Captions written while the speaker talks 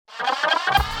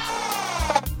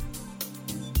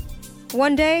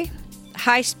One day,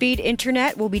 high-speed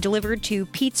internet will be delivered to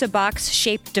pizza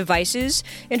box-shaped devices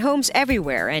in homes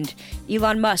everywhere, and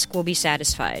Elon Musk will be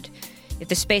satisfied. If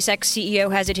the SpaceX CEO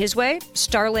has it his way,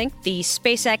 Starlink, the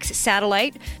SpaceX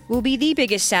satellite, will be the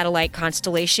biggest satellite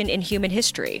constellation in human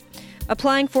history.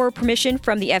 Applying for permission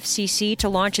from the FCC to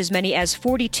launch as many as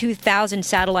 42,000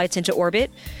 satellites into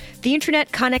orbit, the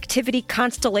Internet connectivity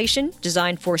constellation,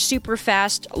 designed for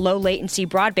super-fast, low-latency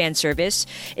broadband service,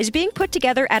 is being put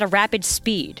together at a rapid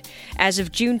speed. As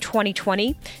of June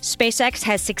 2020, SpaceX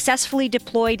has successfully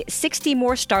deployed 60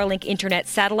 more Starlink Internet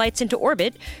satellites into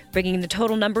orbit, bringing the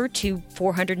total number to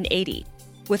 480.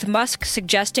 With Musk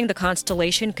suggesting the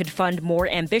constellation could fund more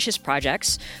ambitious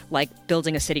projects, like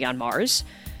building a city on Mars,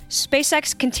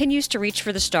 SpaceX continues to reach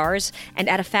for the stars, and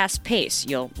at a fast pace.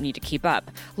 You'll need to keep up.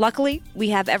 Luckily, we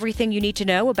have everything you need to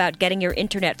know about getting your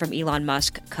internet from Elon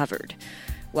Musk covered.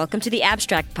 Welcome to the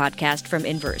Abstract Podcast from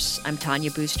Inverse. I'm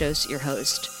Tanya Bustos, your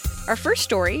host. Our first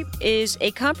story is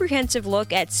a comprehensive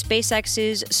look at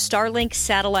SpaceX's Starlink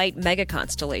satellite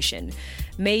megaconstellation.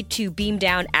 Made to beam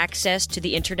down access to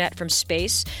the internet from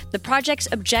space, the project's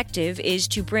objective is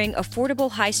to bring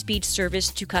affordable high-speed service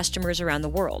to customers around the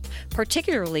world,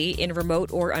 particularly in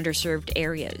remote or underserved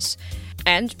areas.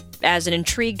 And as an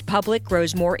intrigued public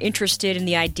grows more interested in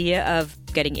the idea of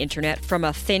getting internet from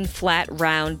a thin, flat,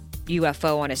 round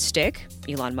UFO on a stick,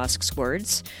 Elon Musk's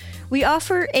words, we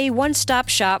offer a one-stop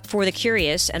shop for the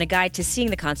curious and a guide to seeing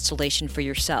the constellation for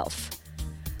yourself.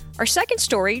 Our second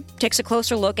story takes a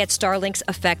closer look at Starlink's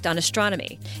effect on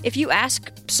astronomy. If you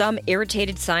ask some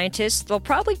irritated scientists, they'll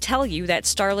probably tell you that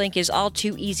Starlink is all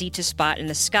too easy to spot in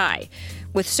the sky.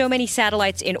 With so many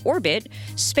satellites in orbit,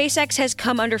 SpaceX has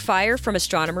come under fire from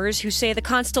astronomers who say the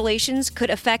constellations could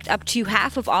affect up to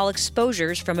half of all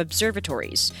exposures from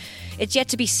observatories. It's yet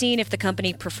to be seen if the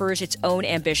company prefers its own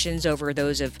ambitions over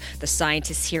those of the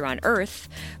scientists here on Earth.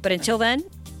 But until then,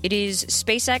 it is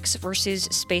SpaceX versus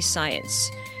space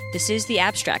science. This is the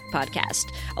Abstract Podcast,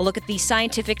 a look at the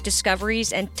scientific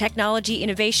discoveries and technology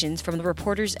innovations from the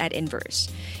reporters at Inverse.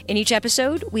 In each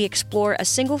episode, we explore a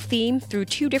single theme through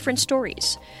two different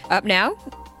stories. Up now,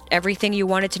 everything you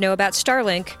wanted to know about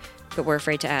Starlink, but were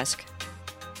afraid to ask.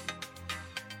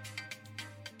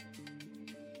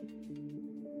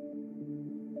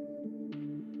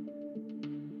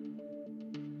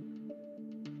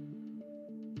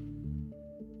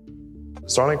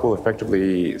 Starlink will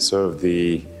effectively serve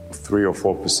the 3 or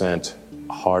 4%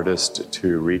 hardest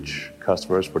to reach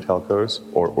customers for telcos,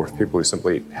 or people who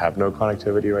simply have no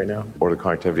connectivity right now, or the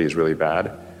connectivity is really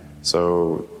bad.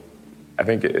 So I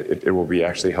think it will be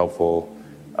actually helpful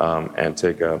and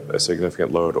take a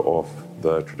significant load off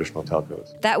the traditional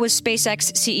telcos. That was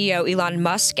SpaceX CEO Elon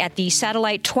Musk at the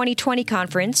Satellite 2020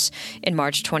 conference in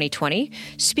March 2020,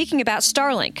 speaking about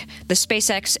Starlink, the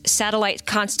SpaceX satellite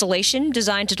constellation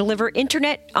designed to deliver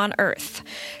internet on Earth,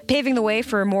 paving the way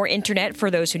for more internet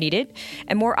for those who need it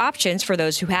and more options for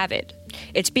those who have it.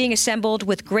 It's being assembled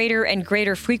with greater and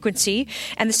greater frequency,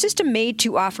 and the system made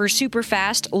to offer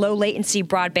super-fast, low-latency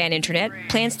broadband internet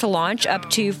plans to launch up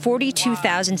to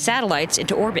 42,000 satellites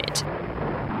into orbit.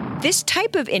 This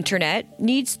type of internet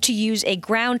needs to use a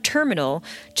ground terminal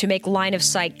to make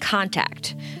line-of-sight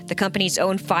contact. The company's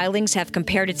own filings have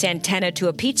compared its antenna to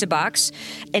a pizza box,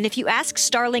 and if you ask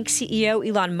Starlink CEO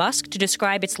Elon Musk to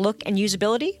describe its look and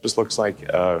usability, It just looks like,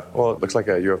 it looks like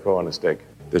a UFO on a stick.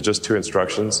 There's just two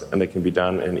instructions, and they can be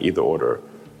done in either order.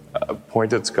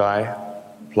 Point at sky,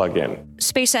 plug in.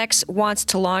 SpaceX wants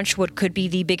to launch what could be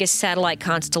the biggest satellite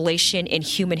constellation in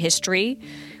human history.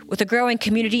 With a growing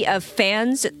community of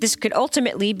fans, this could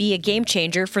ultimately be a game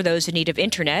changer for those in need of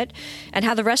internet and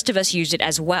how the rest of us use it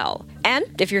as well. And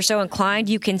if you're so inclined,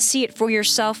 you can see it for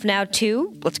yourself now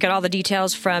too. Let's get all the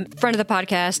details from friend of the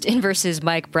podcast, Inverse's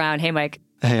Mike Brown. Hey, Mike.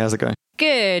 Hey, how's it going?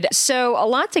 Good. So a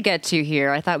lot to get to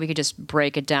here. I thought we could just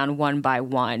break it down one by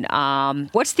one.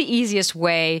 What's the easiest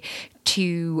way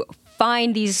to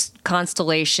find these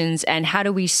constellations, and how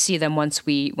do we see them once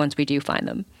we do find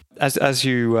them? As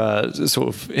you sort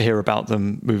of hear about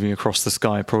them moving across the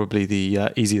sky, probably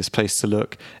the easiest place to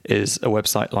look is a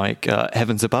website like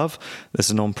Heavens Above. There's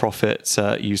a non-profit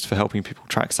used for helping people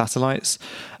track satellites.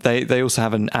 They also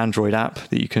have an Android app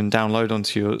that you can download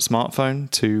onto your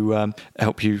smartphone to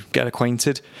help you get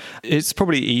acquainted. It's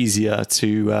probably easier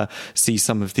to see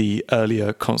some of the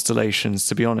earlier constellations,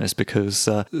 to be honest, because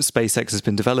SpaceX has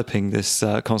been developing this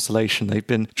constellation. They've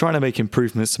been trying to make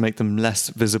improvements to make them less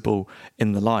visible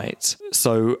in the light.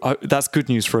 So that's good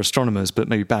news for astronomers, but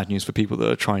maybe bad news for people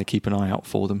that are trying to keep an eye out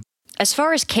for them. As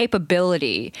far as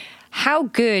capability, how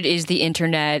good is the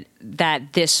internet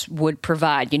that this would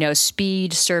provide?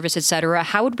 Speed, service, etc.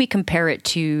 How would we compare it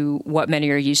to what many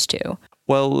are used to?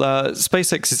 Well,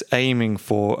 SpaceX is aiming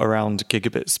for around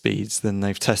gigabit speeds. Then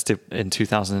they've tested in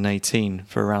 2018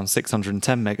 for around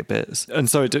 610 megabits. And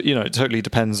so, it totally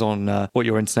depends on what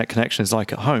your internet connection is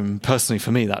like at home. Personally,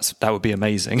 for me, that would be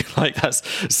amazing. That's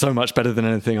so much better than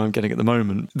anything I'm getting at the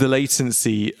moment. The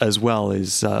latency as well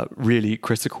is really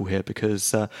critical here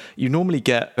because you normally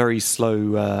get very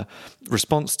slow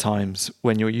response times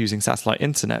when you're using satellite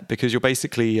internet because you're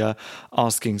basically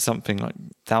asking something like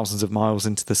thousands of miles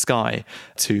into the sky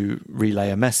to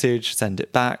relay a message, send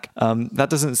it back. That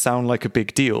doesn't sound like a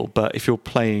big deal, but if you're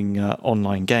playing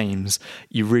online games,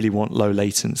 you really want low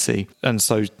latency. And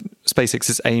so SpaceX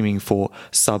is aiming for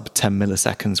sub 10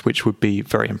 milliseconds, which would be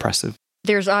very impressive.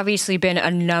 There's obviously been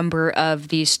a number of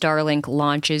these Starlink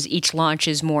launches. Each launch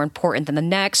is more important than the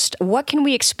next. What can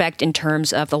we expect in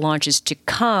terms of the launches to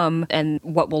come and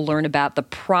what we'll learn about the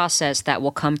process that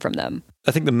will come from them?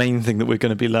 I think the main thing that we're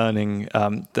going to be learning,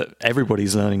 that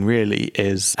everybody's learning really,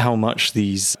 is how much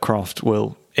these craft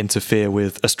will interfere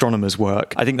with astronomers'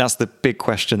 work. I think that's the big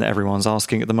question that everyone's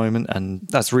asking at the moment, and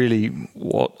that's really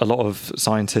what a lot of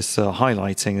scientists are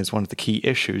highlighting as one of the key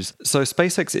issues. So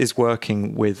SpaceX is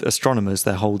working with astronomers.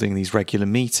 They're holding these regular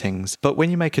meetings, but when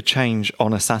you make a change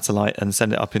on a satellite and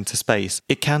send it up into space,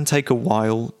 it can take a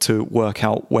while to work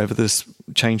out whether this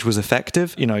change was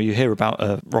effective. You hear about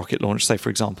a rocket launch, say for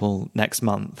example, next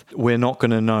month. We're not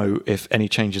going to know if any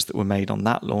changes that were made on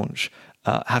that launch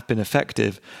have been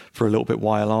effective for a little bit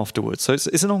while afterwards. So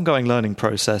it's an ongoing learning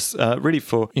process, really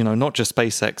for, not just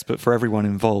SpaceX, but for everyone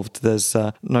involved. There's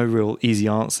no real easy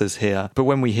answers here. But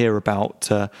when we hear about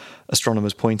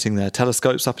astronomers pointing their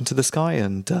telescopes up into the sky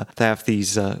and they have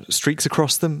these streaks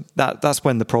across them, that's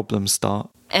when the problems start.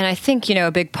 And I think,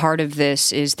 a big part of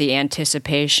this is the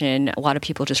anticipation. A lot of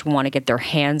people just want to get their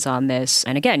hands on this.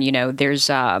 And again, there's,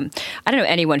 I don't know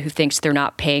anyone who thinks they're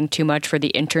not paying too much for the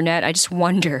internet. I just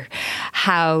wonder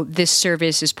how this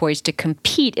service is poised to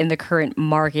compete in the current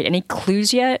market. Any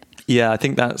clues yet? Yeah, I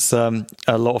think that's a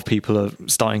lot of people are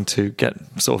starting to get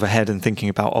sort of ahead and thinking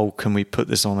about, can we put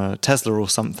this on a Tesla or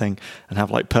something and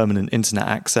have permanent internet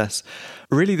access?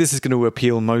 Really, this is going to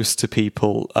appeal most to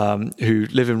people who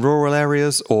live in rural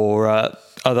areas or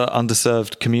other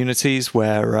underserved communities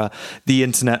where the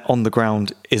internet on the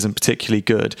ground isn't particularly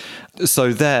good.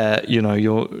 So there,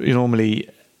 you're normally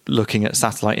looking at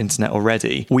satellite internet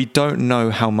already. We don't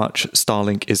know how much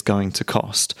Starlink is going to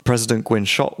cost. President Gwynne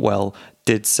Shotwell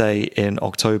did say in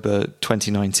October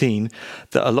 2019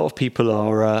 that a lot of people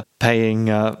are paying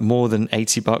more than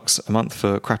 $80 a month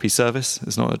for crappy service.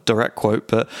 It's not a direct quote,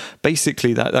 but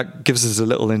basically that gives us a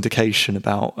little indication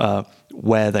about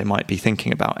where they might be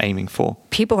thinking about aiming for.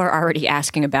 People are already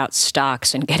asking about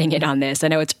stocks and getting in on this. I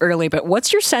know it's early, but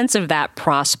what's your sense of that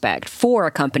prospect for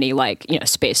a company like,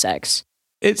 SpaceX?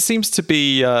 It seems to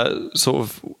be sort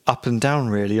of up and down,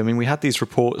 really. I mean, we had these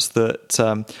reports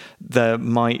that there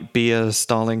might be a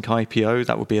Starlink IPO.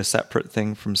 That would be a separate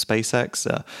thing from SpaceX.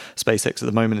 SpaceX at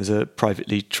the moment is a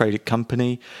privately traded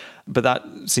company, but that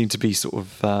seemed to be sort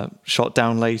of shot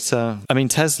down later. I mean,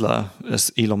 Tesla,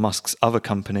 as Elon Musk's other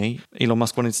company, Elon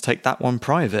Musk wanted to take that one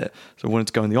private, so wanted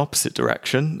to go in the opposite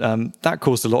direction. That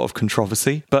caused a lot of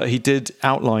controversy, but he did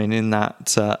outline in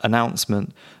that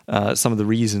announcement some of the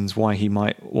reasons why he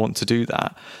might want to do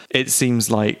that. It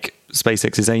seems like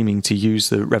SpaceX is aiming to use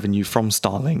the revenue from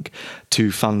Starlink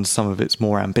to fund some of its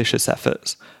more ambitious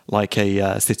efforts, like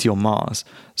a city on Mars.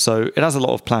 So it has a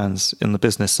lot of plans in the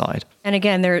business side. And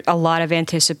again, there's a lot of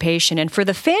anticipation. And for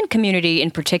the fan community in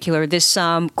particular, this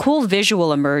cool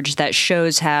visual emerged that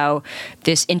shows how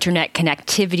this internet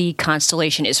connectivity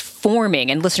constellation is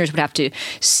forming. And listeners would have to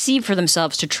see for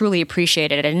themselves to truly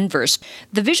appreciate it at inverse.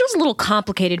 The visual's a little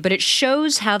complicated, but it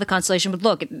shows how the constellation would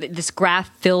look. This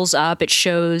graph fills up. It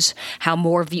shows how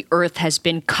more of the Earth has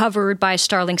been covered by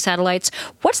Starlink satellites.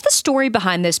 What's the story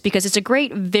behind this? Because it's a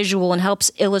great visual and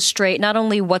helps illustrate not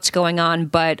only what's going on,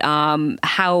 but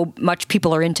how much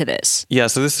people are into this. Yeah,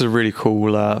 so this is a really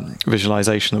cool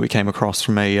visualization that we came across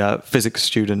from a physics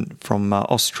student from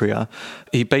Austria.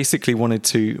 He basically wanted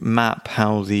to map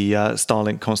how the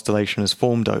Starlink constellation has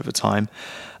formed over time.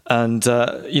 And,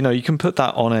 you can put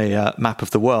that on a map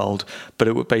of the world, but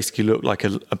it would basically look like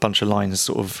a bunch of lines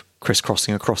sort of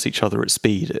crisscrossing across each other at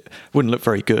speed. It wouldn't look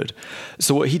very good.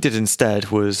 So what he did instead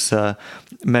was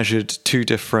measured two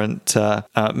different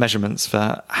measurements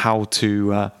for how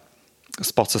to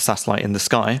spot a satellite in the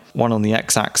sky, one on the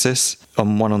x-axis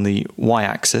and one on the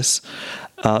y-axis.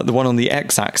 The one on the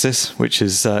x-axis, which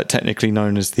is technically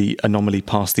known as the anomaly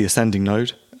past the ascending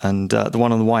node, and the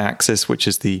one on the y-axis, which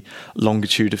is the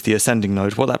longitude of the ascending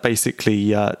node, what that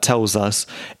basically tells us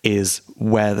is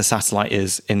where the satellite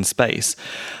is in space.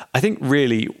 I think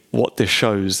really what this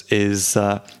shows is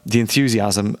the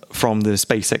enthusiasm from the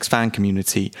SpaceX fan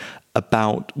community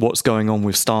about what's going on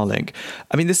with Starlink.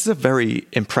 I mean, this is a very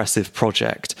impressive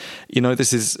project.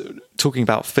 This is talking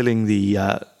about filling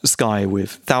the sky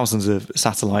with thousands of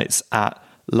satellites at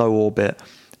low orbit,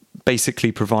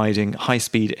 basically providing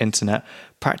high-speed internet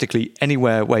practically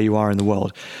anywhere where you are in the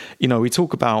world. We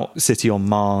talk about City on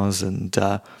Mars and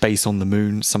Base on the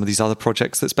Moon, some of these other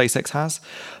projects that SpaceX has,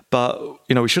 but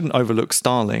we shouldn't overlook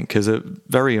Starlink as a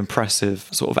very impressive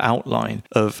sort of outline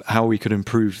of how we could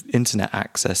improve internet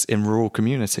access in rural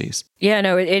communities. Yeah,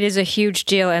 no, it is a huge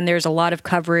deal, and there's a lot of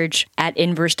coverage at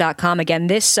inverse.com. Again,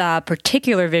 this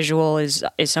particular visual is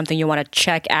something you want to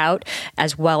check out,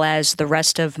 as well as the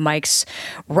rest of Mike's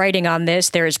writing on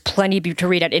this. There is plenty to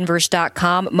read at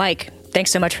inverse.com. Mike, thanks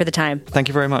so much for the time. Thank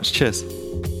you very much. Cheers.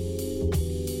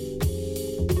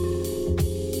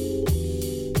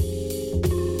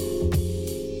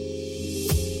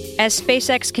 As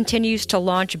SpaceX continues to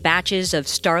launch batches of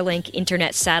Starlink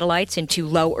internet satellites into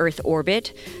low Earth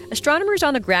orbit, astronomers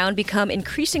on the ground become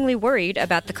increasingly worried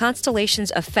about the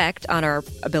constellation's effect on our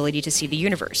ability to see the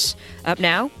universe. Up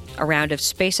now, a round of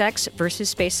SpaceX versus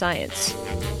space science.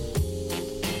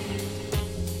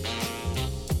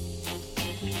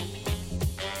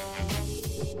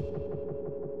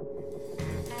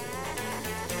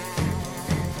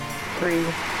 Three,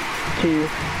 2,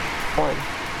 1,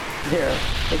 0.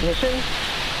 Ignition,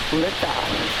 liftoff.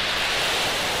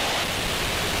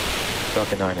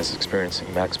 Falcon 9 is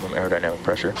experiencing maximum aerodynamic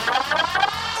pressure.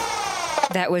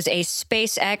 That was a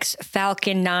SpaceX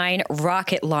Falcon 9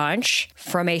 rocket launch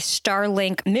from a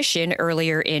Starlink mission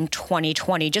earlier in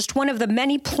 2020. Just one of the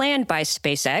many planned by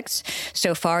SpaceX.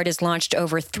 So far, it has launched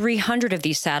over 300 of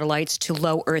these satellites to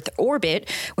low Earth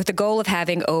orbit, with the goal of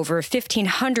having over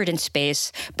 1,500 in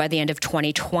space by the end of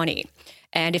 2020.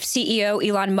 And if CEO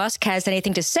Elon Musk has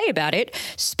anything to say about it,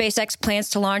 SpaceX plans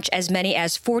to launch as many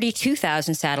as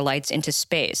 42,000 satellites into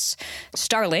space.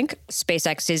 Starlink,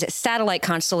 SpaceX's satellite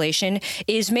constellation,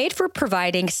 is made for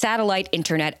providing satellite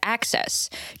internet access.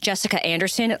 Jessica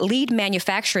Anderson, lead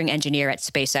manufacturing engineer at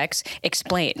SpaceX,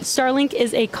 explains. Starlink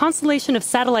is a constellation of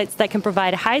satellites that can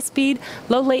provide high-speed,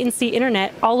 low-latency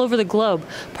internet all over the globe,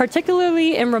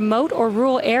 particularly in remote or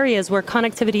rural areas where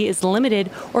connectivity is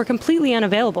limited or completely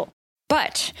unavailable.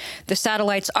 But the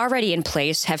satellites already in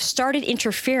place have started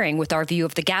interfering with our view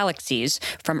of the galaxies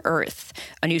from Earth.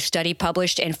 A new study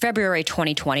published in February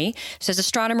 2020 says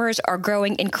astronomers are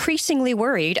growing increasingly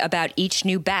worried about each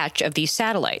new batch of these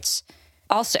satellites.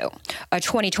 Also, a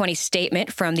 2020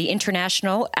 statement from the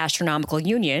International Astronomical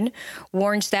Union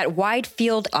warns that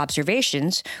wide-field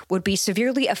observations would be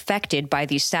severely affected by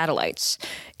these satellites.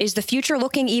 Is the future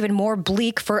looking even more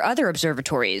bleak for other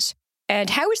observatories? And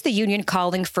how is the union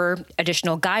calling for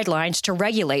additional guidelines to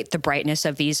regulate the brightness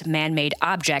of these man-made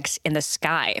objects in the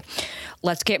sky?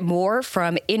 Let's get more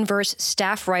from Inverse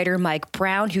staff writer Mike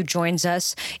Brown, who joins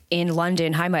us in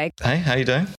London. Hi, Mike. Hey, how you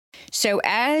doing? So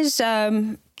as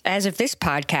of this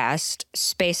podcast,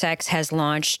 SpaceX has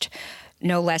launched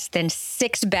no less than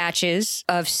 6 batches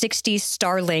of 60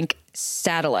 Starlink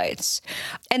satellites.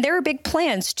 And there are big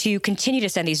plans to continue to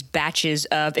send these batches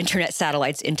of internet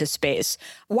satellites into space.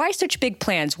 Why such big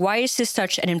plans? Why is this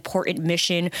such an important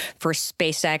mission for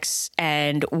SpaceX?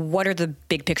 And what are the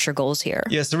big picture goals here?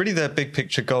 Yeah, so really the big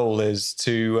picture goal is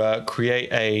to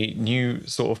create a new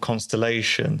sort of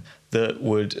constellation that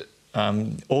would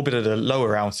orbit at a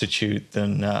lower altitude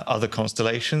than other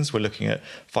constellations. We're looking at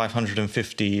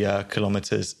 550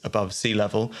 kilometers above sea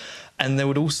level. And there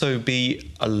would also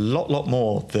be a lot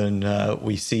more than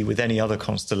we see with any other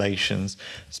constellations.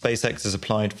 SpaceX has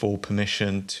applied for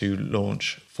permission to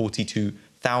launch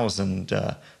 42,000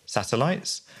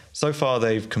 satellites. So far,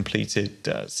 they've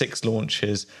completed 6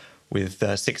 launches with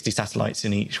 60 satellites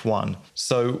in each one.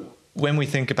 So when we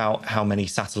think about how many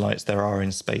satellites there are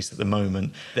in space at the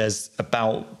moment, there's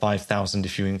about 5,000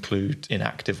 if you include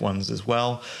inactive ones as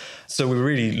well. So we're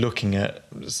really looking at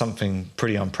something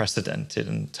pretty unprecedented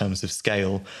in terms of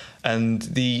scale. And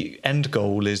the end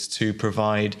goal is to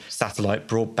provide satellite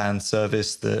broadband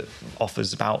service that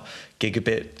offers about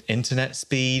gigabit internet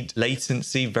speed,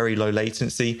 latency, very low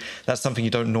latency. That's something you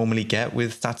don't normally get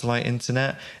with satellite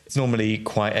internet. It's normally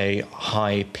quite a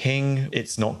high ping.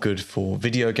 It's not good for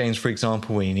video games, for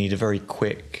example, where you need a very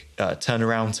quick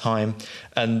turnaround time.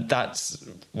 And that's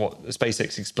what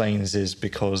SpaceX explains is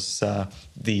because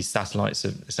these satellites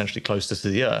are essentially closer to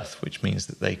the Earth, which means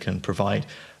that they can provide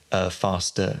a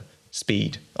faster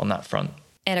speed on that front.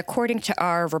 And according to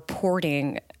our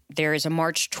reporting, there is a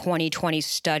March 2020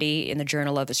 study in the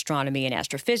Journal of Astronomy and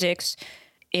Astrophysics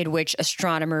in which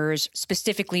astronomers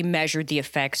specifically measured the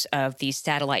effects of these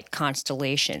satellite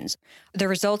constellations. The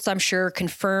results, I'm sure,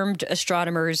 confirmed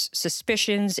astronomers'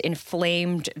 suspicions,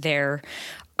 inflamed their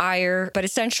ire. But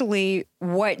essentially,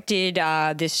 what did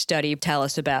this study tell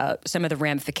us about some of the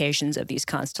ramifications of these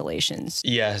constellations?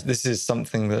 Yeah, this is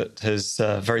something that has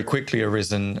very quickly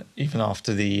arisen even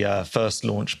after the first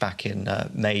launch back in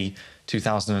May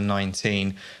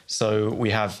 2019. So we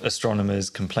have astronomers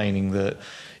complaining that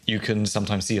you can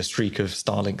sometimes see a streak of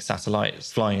Starlink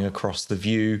satellites flying across the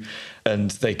view,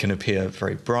 and they can appear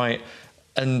very bright.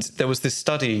 And there was this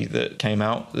study that came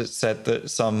out that said that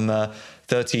some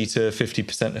 30 to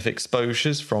 50% of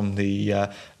exposures from the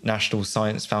National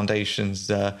Science Foundation's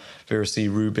Vera C.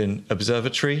 Rubin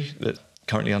Observatory, that's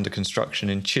currently under construction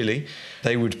in Chile,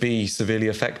 they would be severely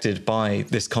affected by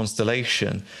this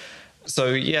constellation. So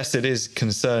yes, it is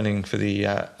concerning for the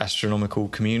astronomical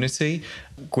community.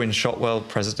 Gwynne Shotwell,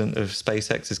 president of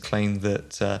SpaceX, has claimed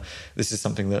that this is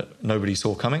something that nobody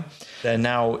saw coming. They're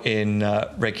now in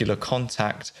regular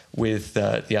contact with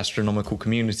the astronomical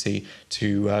community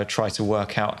to try to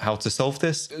work out how to solve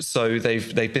this. So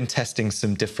they've been testing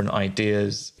some different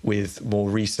ideas with more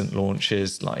recent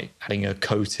launches, like adding a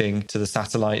coating to the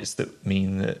satellites that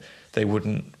mean that they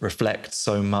wouldn't reflect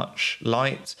so much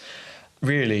light.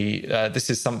 Really,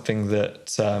 this is something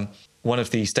that one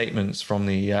of the statements from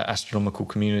the astronomical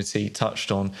community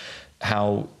touched on,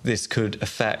 how this could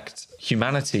affect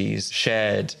humanity's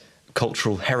shared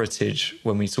cultural heritage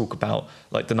when we talk about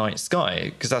like the night sky,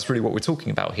 because that's really what we're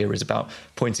talking about here, is about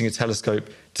pointing a telescope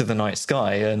to the night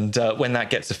sky. And when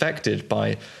that gets affected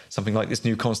by something like this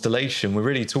new constellation, we're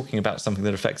really talking about something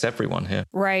that affects everyone here.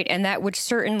 Right. And that would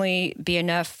certainly be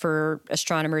enough for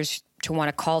astronomers to want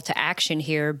to call to action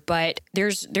here, but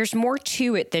there's more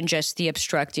to it than just the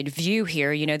obstructed view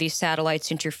here. You know, these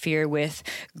satellites interfere with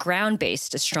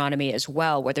ground-based astronomy as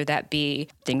well, whether that be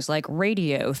things like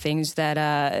radio, things that,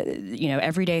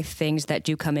 everyday things that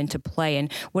do come into play.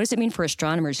 And what does it mean for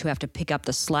astronomers who have to pick up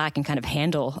the slack and kind of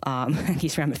handle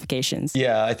these ramifications?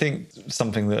 Yeah, I think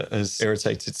something that has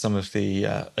irritated some of the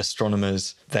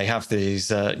astronomers, they have these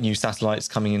new satellites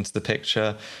coming into the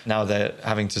picture. Now they're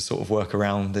having to sort of work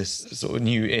around this sort of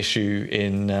new issue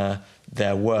in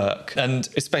their work. And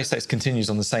SpaceX continues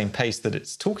on the same pace that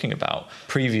it's talking about.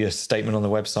 Previous statement on the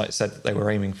website said that they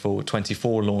were aiming for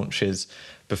 24 launches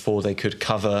before they could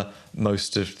cover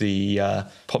most of the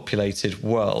populated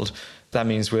world. That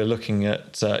means we're looking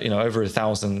at over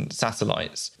 1,000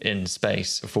 satellites in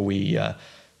space before we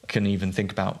can even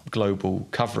think about global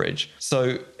coverage.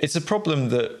 So it's a problem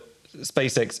that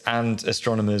SpaceX and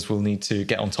astronomers will need to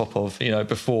get on top of,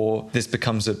 before this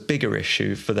becomes a bigger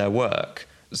issue for their work.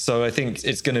 So I think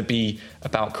it's going to be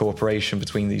about cooperation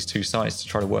between these two sides to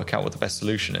try to work out what the best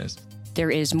solution is.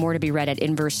 There is more to be read at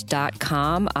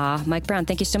inverse.com. Mike Brown,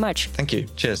 thank you so much. Thank you.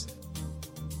 Cheers.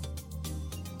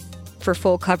 For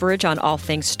full coverage on all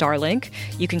things Starlink,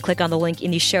 you can click on the link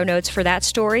in the show notes for that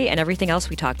story and everything else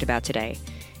we talked about today.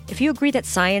 If you agree that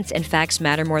science and facts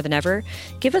matter more than ever,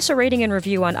 give us a rating and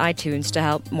review on iTunes to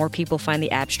help more people find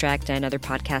The Abstract and other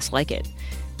podcasts like it.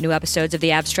 New episodes of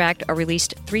The Abstract are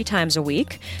released 3 times a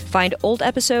week. Find old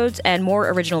episodes and more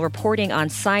original reporting on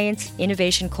science,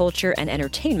 innovation, culture, and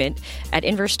entertainment at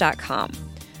inverse.com.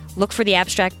 Look for The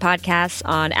Abstract podcasts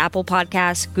on Apple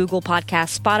Podcasts, Google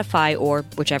Podcasts, Spotify, or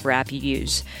whichever app you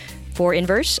use. For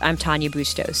Inverse, I'm Tanya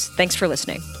Bustos. Thanks for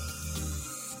listening.